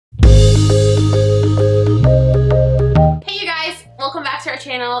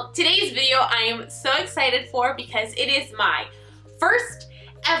channel. Today's video I am so excited for because it is my first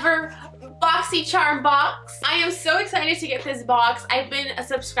ever Boxycharm box. I am so excited to get this box. I've been a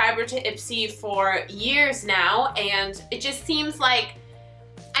subscriber to Ipsy for years now, and it just seems like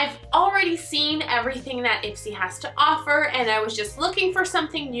I've already seen everything that Ipsy has to offer, and I was just looking for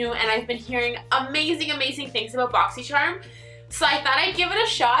something new, and I've been hearing amazing things about Boxycharm. So I thought I'd give it a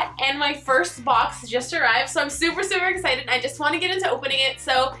shot, and my first box just arrived, so I'm super excited. I just want to get into opening it.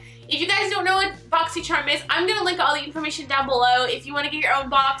 So if you guys don't know what Boxycharm is, I'm going to link all the information down below. If you want to get your own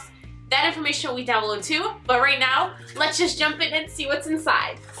box, that information will be down below too. But right now, let's just jump in and see what's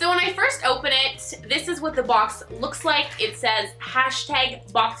inside. So when I first open it, this is what the box looks like. It says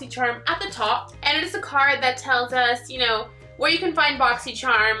 #Boxycharm at the top, and it is a card that tells us, you know, where you can find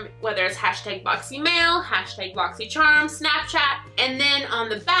Boxycharm, whether it's #BoxyMail, #Boxycharm, Snapchat, and then on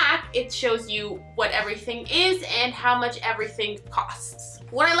the back, it shows you what everything is and how much everything costs.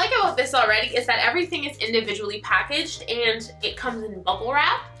 What I like about this already is that everything is individually packaged and it comes in bubble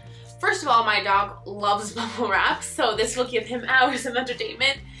wrap. First of all, my dog loves bubble wrap, so this will give him hours of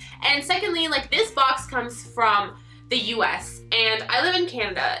entertainment. And secondly, like, this box comes from the US, and I live in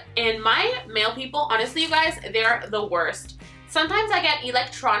Canada, and my mail people, honestly you guys, they're the worst. Sometimes I get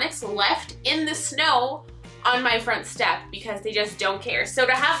electronics left in the snow on my front step because they just don't care. So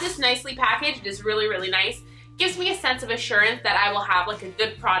to have this nicely packaged is really nice. Gives me a sense of assurance that I will have like a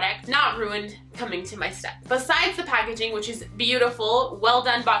good product, not ruined, coming to my step. Besides the packaging, which is beautiful, well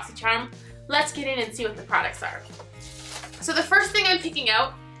done Boxycharm, let's get in and see what the products are. So the first thing I'm picking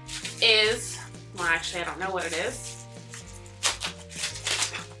out is, well actually I don't know what it is.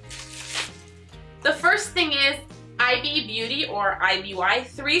 The first thing is IB Beauty, or IBY,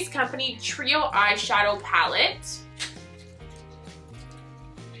 Three's Company Trio Eyeshadow Palette.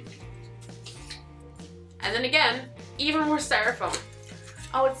 And then again, even more styrofoam.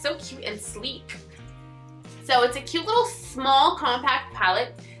 Oh, it's so cute and sleek. So it's a cute little small compact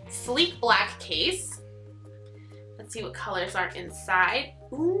palette, sleek black case. Let's see what colors are inside.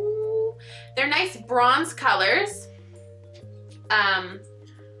 Ooh, they're nice bronze colors.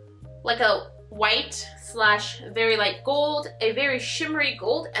 Like a white / very light gold, a very shimmery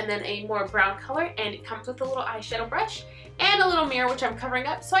gold, and then a more brown color, and it comes with a little eyeshadow brush and a little mirror, which I'm covering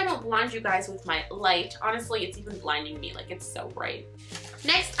up so I don't blind you guys with my light. Honestly, it's even blinding me, like, it's so bright.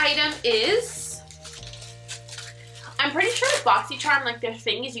 Next item is, I'm pretty sure with Boxycharm, like, their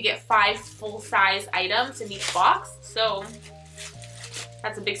thing is you get 5 full-size items in each box, so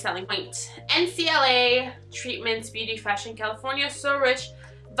that's a big selling point. NCLA Treatments Beauty Fashion California So Rich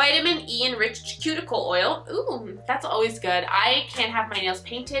Vitamin E Enriched Cuticle Oil. Ooh, that's always good. I can't have my nails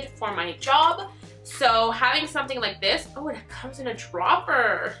painted for my job, so having something like this, oh, it comes in a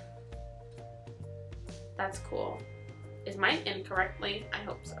dropper. That's cool. Is mine in correctly? I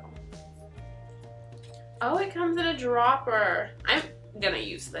hope so. Oh, it comes in a dropper. I'm gonna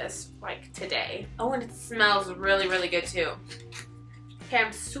use this like today. Oh, and it smells really good too. Okay,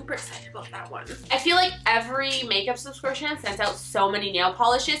 I'm super excited about that one. I feel like every makeup subscription sends out so many nail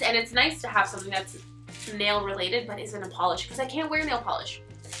polishes, and it's nice to have something that's nail related but isn't a polish because I can't wear nail polish.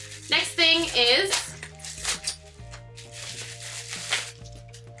 Next thing is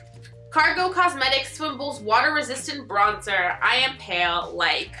Cargo Cosmetics Swimbles Water Resistant Bronzer. I am pale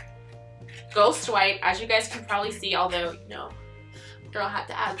like ghost white, as you guys can probably see, although, you know, girl had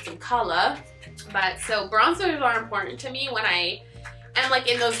to add some color. But so bronzers are important to me when I am like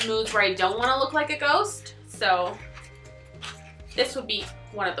in those moods where I don't want to look like a ghost. So this would be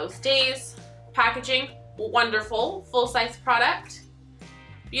one of those days. Packaging, wonderful, full-size product.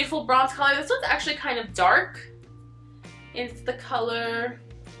 Beautiful bronze color. This one's actually kind of dark. It's the color,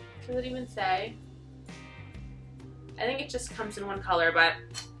 does it even say? I think it just comes in one color, but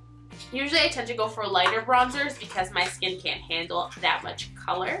usually I tend to go for lighter bronzers because my skin can't handle that much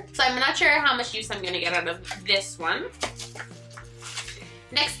color. So I'm not sure how much use I'm gonna get out of this one.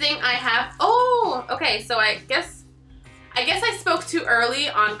 Next thing I have, oh, okay, so I guess I spoke too early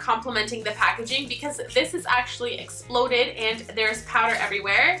on complimenting the packaging because this is actually exploded and there's powder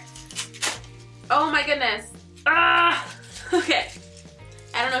everywhere. Oh my goodness. Ah, okay.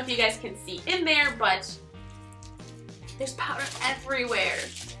 I don't know if you guys can see in there, but there's powder everywhere.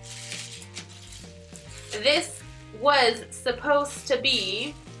 This was supposed to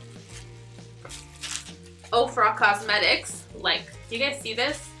be Ofra Cosmetics. Like, do you guys see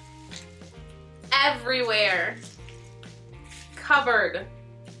this? Everywhere. Covered.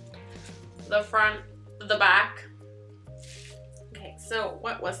 The front, the back. Okay, so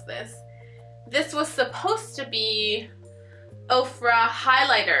what was this? This was supposed to be Ofra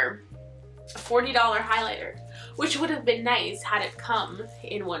highlighter. A $40 highlighter. which would have been nice had it come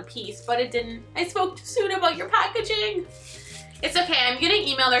in one piece, but it didn't. I spoke too soon about your packaging. It's okay, I'm gonna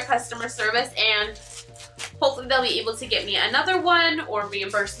email their customer service and hopefully they'll be able to get me another one or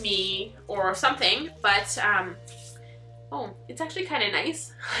reimburse me or something, but oh, it's actually kind of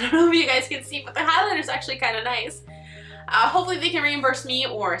nice. I don't know if you guys can see, but the highlighter is actually kind of nice. Hopefully they can reimburse me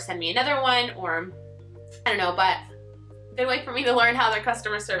or send me another one, or I don't know, but good way for me to learn how their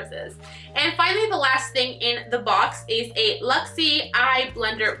customer service is. And finally, the last thing in the box is a Luxie Eye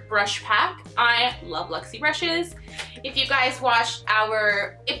Blender Brush Pack. I love Luxie brushes. If you guys watched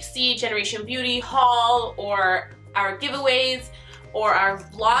our Ipsy Generation Beauty haul or our giveaways or our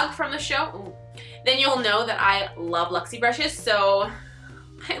vlog from the show, then you'll know that I love Luxie brushes. So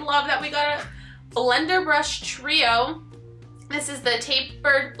I love that we got a blender brush trio. This is the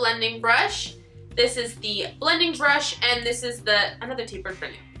tapered blending brush. This is the blending brush, and this is the another tapered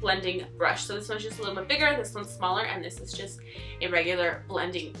blending brush. So this one's just a little bit bigger, this one's smaller, and this is just a regular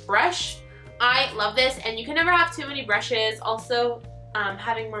blending brush. I love this, and you can never have too many brushes. Also,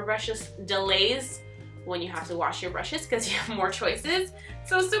 having more brushes delays when you have to wash your brushes because you have more choices.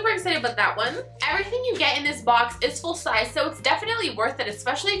 So super excited about that one. Everything you get in this box is full size, so it's definitely worth it,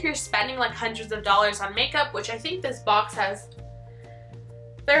 especially if you're spending like hundreds of dollars on makeup, which I think this box has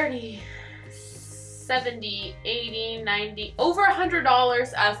 30, 70, 80, 90, over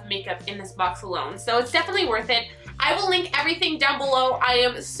 $100 of makeup in this box alone. So it's definitely worth it. I will link everything down below. I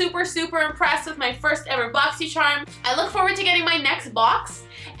am super, super impressed with my first ever Boxycharm. I look forward to getting my next box,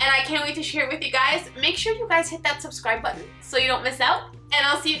 and I can't wait to share it with you guys. Make sure you guys hit that subscribe button so you don't miss out, and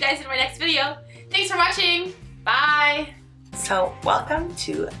I'll see you guys in my next video. Thanks for watching. Bye. So welcome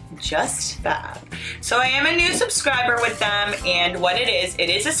to Just Fab. So I am a new subscriber with them, and what it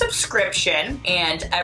is a subscription, and